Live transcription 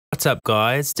What's up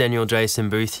guys, Daniel Jason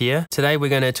Booth here. Today we're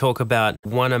going to talk about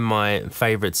one of my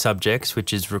favorite subjects,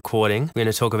 which is recording. We're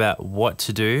going to talk about what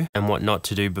to do and what not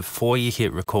to do before you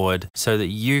hit record so that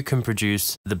you can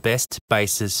produce the best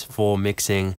basis for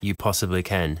mixing you possibly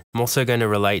can. I'm also going to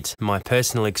relate my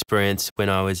personal experience when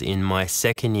I was in my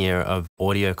second year of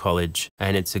audio college,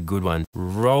 and it's a good one.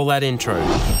 Roll that intro.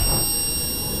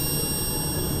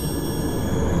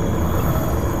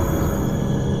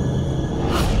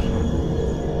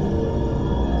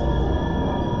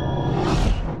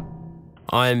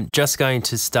 I'm just going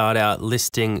to start out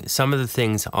listing some of the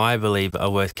things I believe are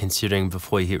worth considering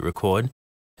before you hit record,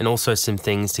 and also some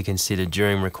things to consider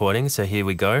during recording. So here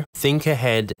we go. Think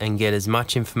ahead and get as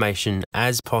much information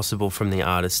as possible from the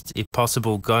artist. If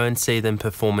possible, go and see them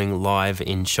performing live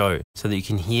in show so that you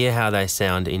can hear how they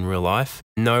sound in real life.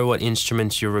 Know what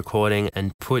instruments you're recording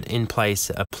and put in place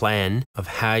a plan of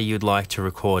how you'd like to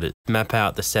record it. Map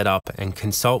out the setup and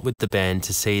consult with the band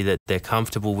to see that they're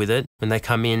comfortable with it. When they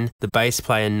come in, the bass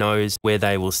player knows where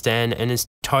they will stand and is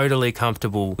totally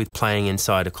comfortable with playing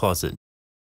inside a closet,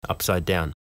 upside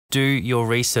down. Do your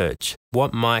research.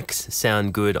 What mics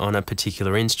sound good on a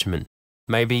particular instrument?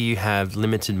 Maybe you have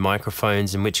limited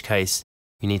microphones, in which case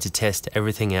you need to test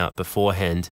everything out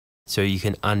beforehand so you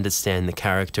can understand the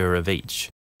character of each.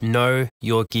 Know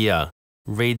your gear.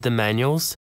 Read the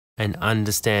manuals and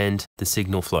understand the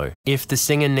signal flow. If the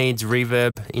singer needs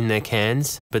reverb in their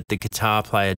cans, but the guitar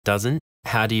player doesn't,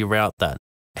 how do you route that?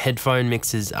 Headphone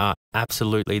mixes are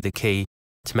absolutely the key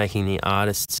to making the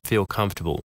artists feel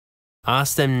comfortable.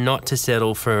 Ask them not to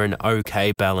settle for an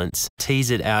okay balance. Tease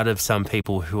it out of some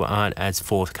people who aren't as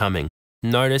forthcoming.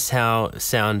 Notice how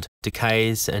sound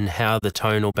decays and how the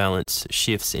tonal balance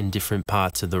shifts in different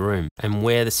parts of the room and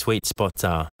where the sweet spots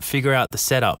are. Figure out the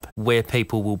setup, where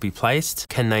people will be placed.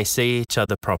 Can they see each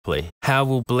other properly? How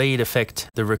will bleed affect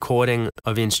the recording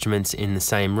of instruments in the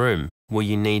same room? Will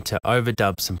you need to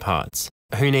overdub some parts?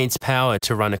 Who needs power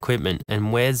to run equipment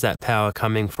and where's that power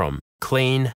coming from?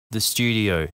 Clean the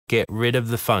studio. Get rid of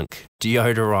the funk.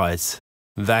 Deodorize.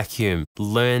 Vacuum.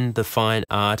 Learn the fine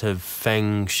art of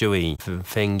feng shui.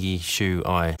 Feng shui.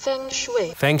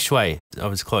 Feng shui. I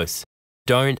was close.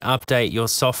 Don't update your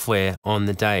software on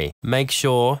the day. Make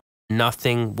sure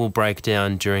nothing will break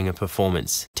down during a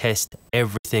performance. Test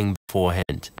everything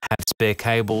beforehand. Have spare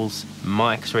cables,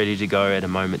 mics ready to go at a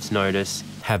moment's notice.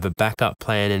 Have a backup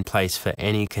plan in place for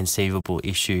any conceivable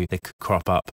issue that could crop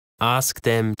up. Ask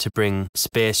them to bring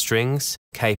spare strings,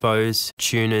 capos,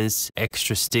 tuners,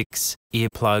 extra sticks,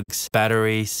 earplugs,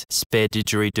 batteries, spare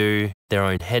didgeridoo, their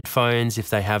own headphones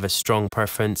if they have a strong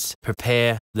preference.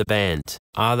 Prepare the band.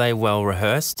 Are they well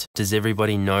rehearsed? Does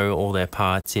everybody know all their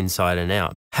parts inside and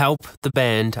out? Help the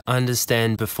band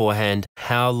understand beforehand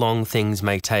how long things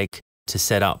may take to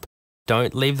set up.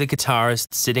 Don't leave the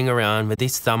guitarist sitting around with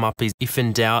his thumb up. If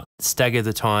in doubt, stagger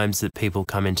the times that people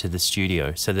come into the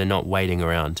studio so they're not waiting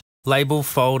around. Label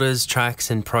folders,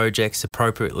 tracks and projects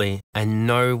appropriately and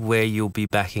know where you'll be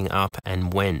backing up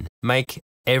and when. Make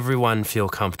everyone feel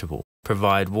comfortable.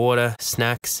 Provide water,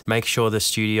 snacks, make sure the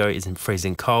studio isn't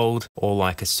freezing cold or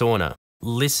like a sauna.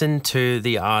 Listen to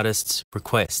the artist's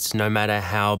requests, no matter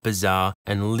how bizarre,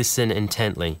 and listen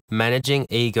intently. Managing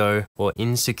ego or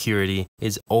insecurity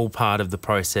is all part of the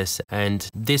process, and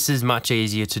this is much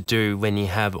easier to do when you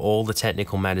have all the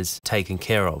technical matters taken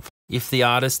care of. If the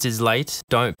artist is late,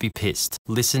 don't be pissed.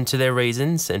 Listen to their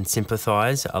reasons and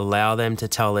sympathize. Allow them to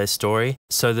tell their story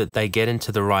so that they get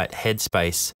into the right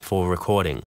headspace for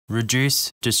recording.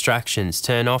 Reduce distractions.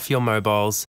 Turn off your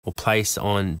mobiles or place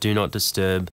on Do Not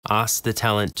Disturb. Ask the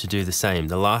talent to do the same.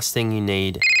 The last thing you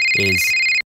need is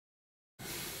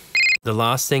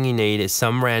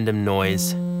some random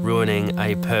noise ruining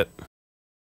a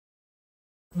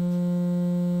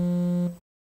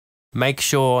Make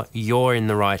sure you're in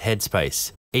the right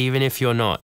headspace. Even if you're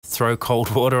not, throw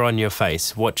cold water on your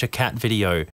face. Watch a cat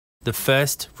video. The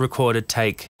first recorded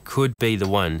take could be the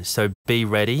one, so be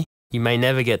ready. You may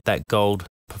never get that gold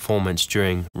performance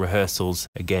during rehearsals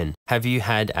again. Have you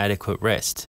had adequate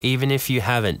rest? Even if you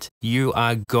haven't, you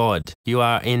are God. You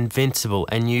are invincible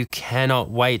and you cannot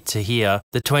wait to hear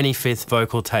the 25th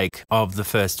vocal take of the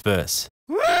first verse.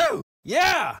 Woo!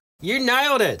 Yeah! You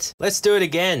nailed it! Let's do it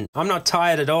again. I'm not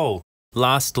tired at all.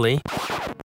 Lastly,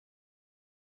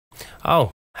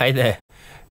 oh, hey there.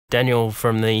 Daniel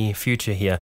from the future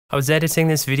here. I was editing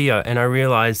this video and I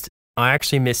realized I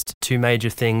actually missed two major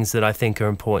things that I think are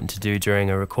important to do during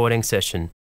a recording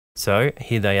session. So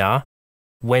here they are.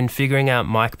 When figuring out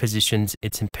mic positions,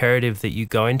 it's imperative that you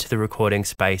go into the recording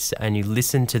space and you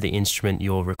listen to the instrument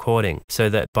you're recording so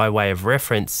that by way of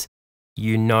reference,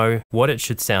 you know what it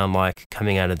should sound like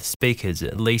coming out of the speakers,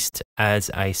 at least as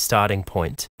a starting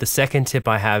point. The second tip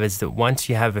I have is that once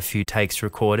you have a few takes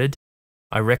recorded,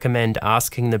 I recommend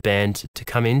asking the band to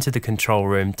come into the control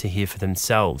room to hear for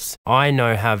themselves. I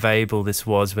know how valuable this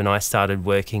was when I started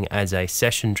working as a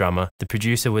session drummer. The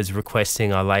producer was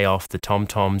requesting I lay off the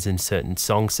tom-toms in certain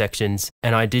song sections,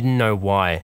 and I didn't know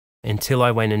why until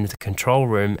I went into the control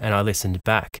room and I listened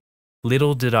back.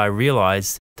 Little did I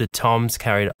realize the toms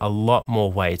carried a lot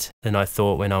more weight than I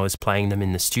thought when I was playing them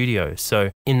in the studio.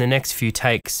 So in the next few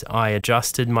takes, I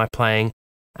adjusted my playing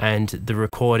and the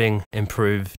recording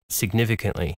improved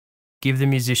significantly. Give the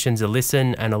musicians a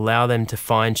listen and allow them to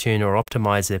fine-tune or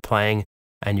optimize their playing,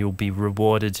 and you'll be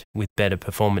rewarded with better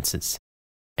performances.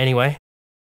 Anyway,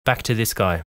 back to this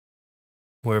guy,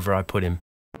 wherever I put him.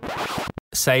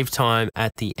 Save time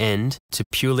at the end to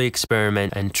purely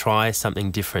experiment and try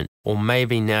something different. Or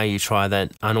maybe now you try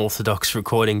that unorthodox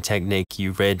recording technique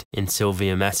you read in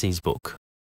Sylvia Massey's book.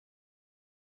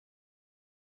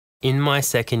 In my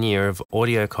second year of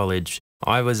audio college,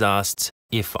 I was asked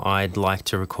if I'd like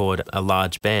to record a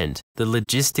large band. The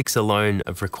logistics alone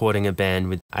of recording a band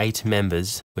with 8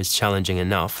 members was challenging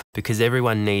enough because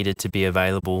everyone needed to be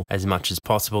available as much as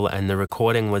possible, and the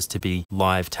recording was to be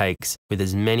live takes with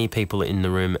as many people in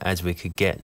the room as we could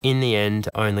get. In the end,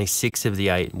 only 6 of the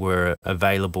 8 were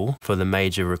available for the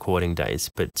major recording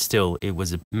days, but still, it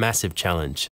was a massive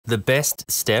challenge. The best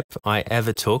step I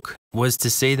ever took was to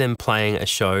see them playing a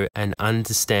show and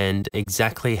understand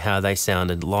exactly how they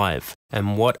sounded live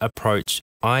and what approach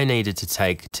I needed to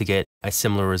take to get a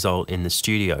similar result in the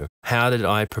studio. How did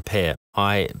I prepare?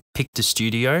 I picked a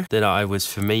studio that I was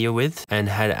familiar with and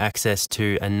had access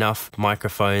to enough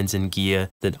microphones and gear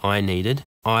that I needed.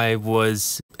 I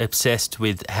was obsessed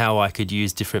with how I could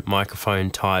use different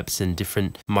microphone types and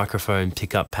different microphone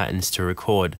pickup patterns to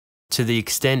record, to the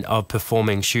extent of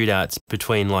performing shootouts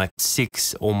between like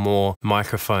 6 or more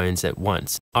microphones at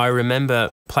once. I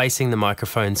remember placing the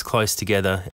microphones close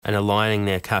together and aligning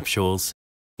their capsules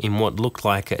in what looked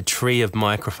like a tree of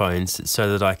microphones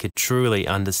so that I could truly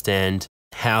understand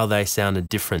how they sounded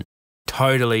different.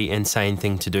 Totally insane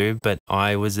thing to do, but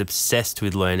I was obsessed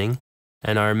with learning.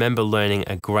 And I remember learning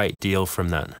a great deal from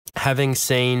that. Having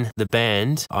seen the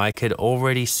band, I could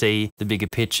already see the bigger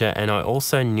picture, and I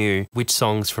also knew which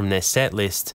songs from their set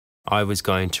list I was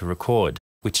going to record,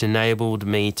 which enabled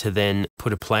me to then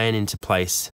put a plan into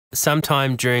place.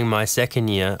 Sometime during my second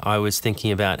year, I was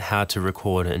thinking about how to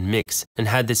record and mix, and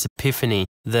had this epiphany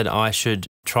that I should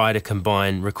try to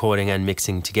combine recording and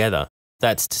mixing together.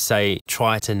 That's to say,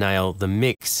 try to nail the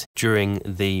mix during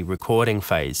the recording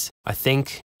phase. I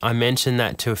think I mentioned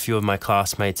that to a few of my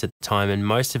classmates at the time, and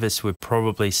most of us were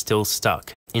probably still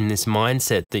stuck in this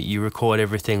mindset that you record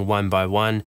everything one by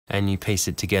one and you piece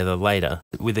it together later.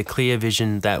 With a clear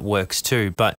vision, that works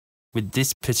too, but with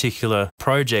this particular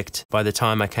project, by the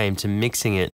time I came to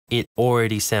mixing it, it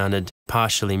already sounded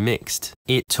partially mixed.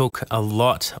 It took a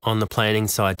lot on the planning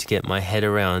side to get my head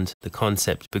around the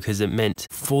concept because it meant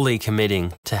fully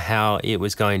committing to how it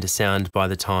was going to sound by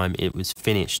the time it was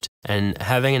finished and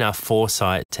having enough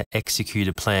foresight to execute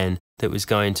a plan that was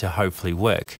going to hopefully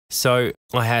work. So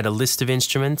I had a list of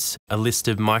instruments, a list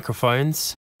of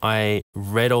microphones. I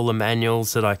read all the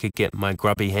manuals that I could get my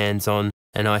grubby hands on,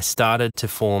 and I started to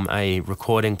form a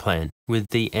recording plan with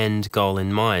the end goal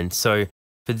in mind. So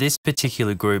for this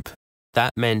particular group,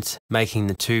 that meant making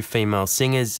the 2 female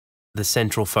singers the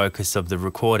central focus of the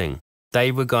recording.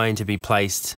 They were going to be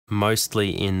placed mostly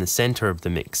in the center of the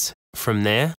mix. From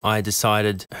there, I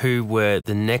decided who were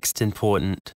the next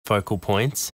important focal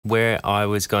points, where I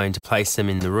was going to place them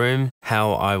in the room,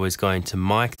 how I was going to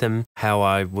mic them, how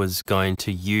I was going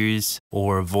to use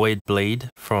or avoid bleed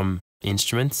from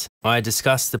instruments. I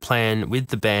discussed the plan with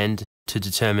the band to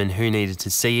determine who needed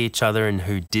to see each other and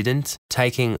who didn't.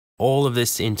 Taking all of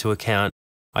this into account,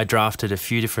 I drafted a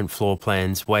few different floor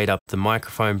plans, weighed up the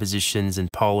microphone positions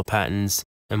and polar patterns,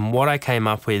 and what I came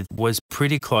up with was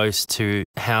pretty close to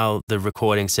how the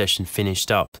recording session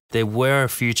finished up. There were a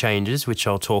few changes, which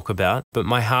I'll talk about, but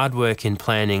my hard work in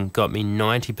planning got me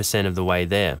 90% of the way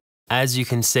there. As you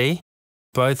can see,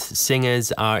 both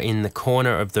singers are in the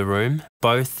corner of the room,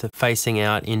 both facing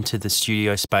out into the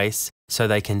studio space so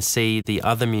they can see the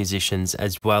other musicians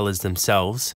as well as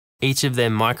themselves. Each of their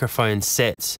microphone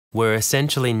sets were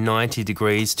essentially 90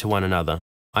 degrees to one another.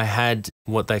 I had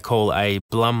what they call a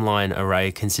Blumline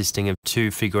array consisting of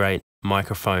 2 figure-8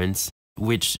 microphones,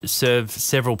 which serve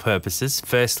several purposes.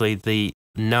 Firstly, the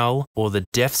null or the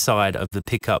deaf side of the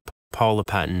pickup polar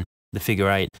pattern, the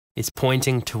figure-8, is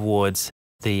pointing towards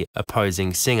the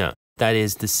opposing singer. That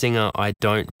is the singer I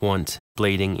don't want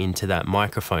bleeding into that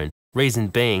microphone. Reason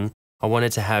being, I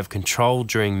wanted to have control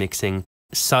during mixing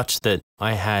such that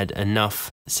I had enough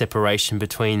separation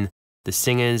between the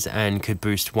singers and could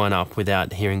boost one up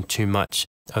without hearing too much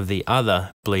of the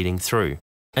other bleeding through.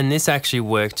 And this actually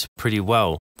worked pretty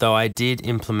well, though I did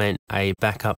implement a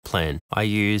backup plan. I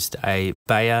used a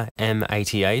Bayer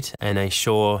M88 and a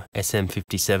Shure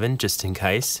SM57 just in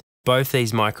case. Both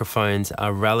these microphones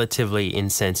are relatively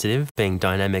insensitive, being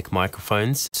dynamic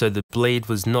microphones, so the bleed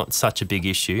was not such a big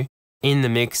issue. In the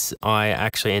mix, I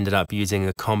actually ended up using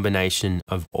a combination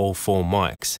of all 4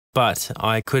 mics, but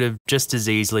I could have just as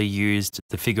easily used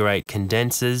the figure 8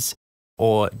 condensers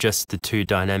or just the 2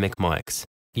 dynamic mics.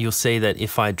 You'll see that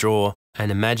if I draw an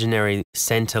imaginary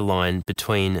center line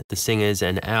between the singers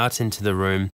and out into the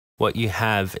room, what you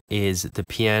have is the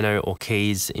piano or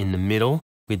keys in the middle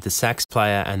with the sax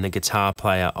player and the guitar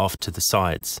player off to the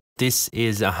sides. This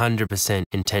is 100%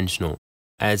 intentional,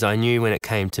 as I knew when it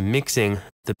came to mixing,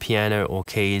 the piano or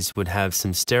keys would have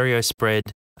some stereo spread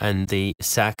and the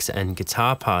sax and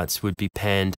guitar parts would be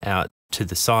panned out to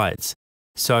the sides.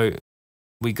 So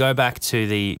we go back to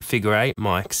the figure 8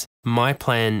 mics. My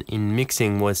plan in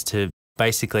mixing was to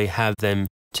basically have them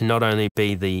to not only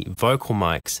be the vocal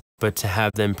mics, but to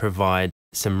have them provide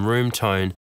some room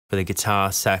tone for the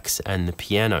guitar, sax, and the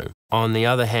piano. On the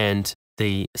other hand,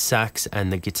 the sax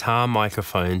and the guitar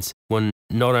microphones were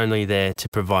not only there to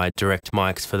provide direct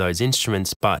mics for those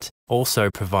instruments, but also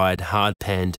provide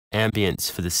hard-panned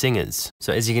ambience for the singers.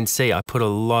 So as you can see, I put a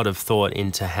lot of thought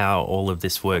into how all of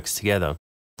this works together.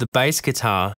 The bass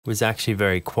guitar was actually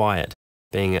very quiet,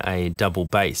 being a double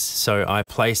bass, so I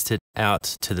placed it out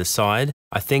to the side.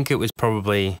 I think it was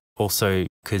probably also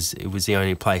because it was the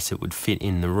only place it would fit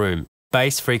in the room.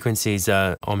 Bass frequencies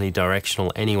are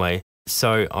omnidirectional anyway,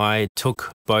 so I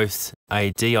took both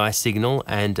a DI signal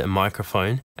and a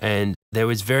microphone, and there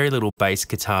was very little bass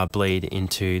guitar bleed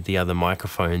into the other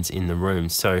microphones in the room.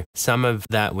 So some of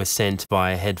that was sent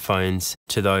via headphones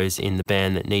to those in the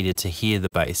band that needed to hear the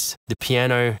bass. The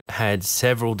piano had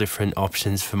several different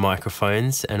options for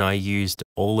microphones, and I used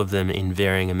all of them in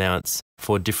varying amounts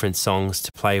for different songs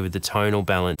to play with the tonal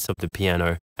balance of the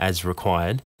piano as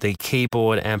required. The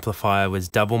keyboard amplifier was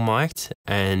double mic'd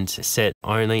and set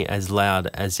only as loud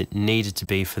as it needed to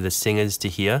be for the singers to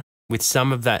hear, with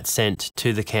some of that sent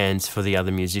to the cans for the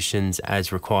other musicians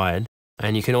as required.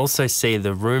 And you can also see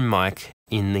the room mic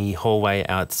in the hallway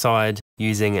outside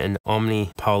using an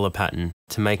omnipolar pattern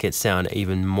to make it sound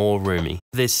even more roomy.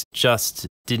 This just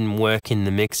didn't work in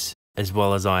the mix as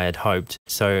well as I had hoped,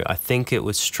 so I think it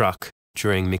was struck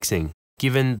during mixing.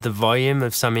 Given the volume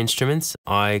of some instruments,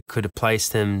 I could have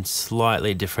placed them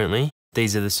slightly differently.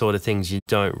 These are the sort of things you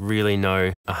don't really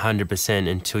know 100%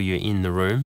 until you're in the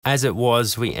room. As it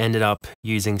was, we ended up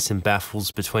using some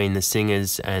baffles between the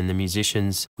singers and the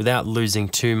musicians without losing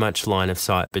too much line of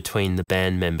sight between the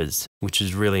band members, which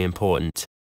is really important.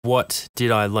 What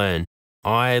did I learn?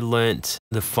 I learnt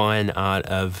the fine art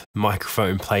of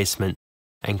microphone placement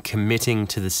and committing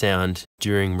to the sound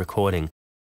during recording.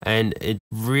 And it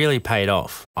really paid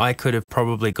off. I could have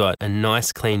probably got a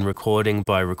nice clean recording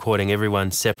by recording everyone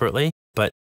separately,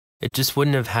 but it just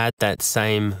wouldn't have had that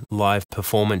same live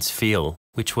performance feel,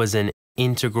 which was an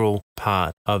integral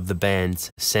part of the band's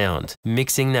sound.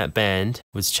 Mixing that band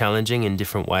was challenging in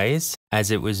different ways, as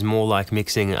it was more like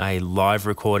mixing a live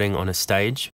recording on a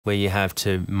stage where you have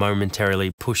to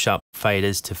momentarily push up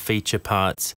faders to feature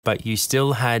parts, but you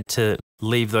still had to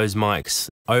leave those mics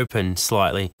open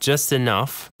slightly, just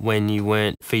enough when you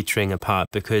weren't featuring a part,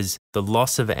 because the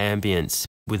loss of ambience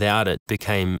without it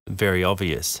became very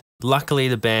obvious. Luckily,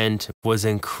 the band was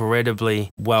incredibly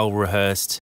well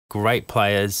rehearsed, great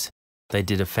players. They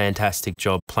did a fantastic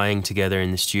job playing together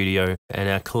in the studio, and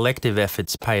our collective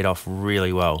efforts paid off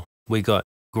really well. We got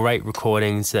great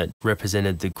recordings that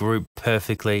represented the group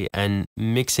perfectly, and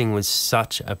mixing was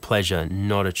such a pleasure,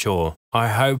 not a chore. I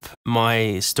hope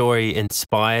my story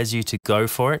inspires you to go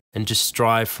for it and just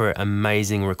strive for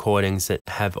amazing recordings that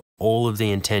have all of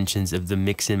the intentions of the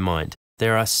mix in mind.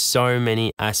 There are so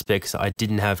many aspects I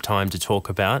didn't have time to talk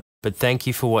about, but thank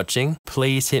you for watching.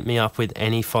 Please hit me up with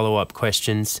any follow-up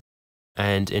questions,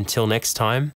 and until next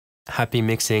time, happy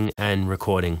mixing and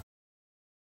recording.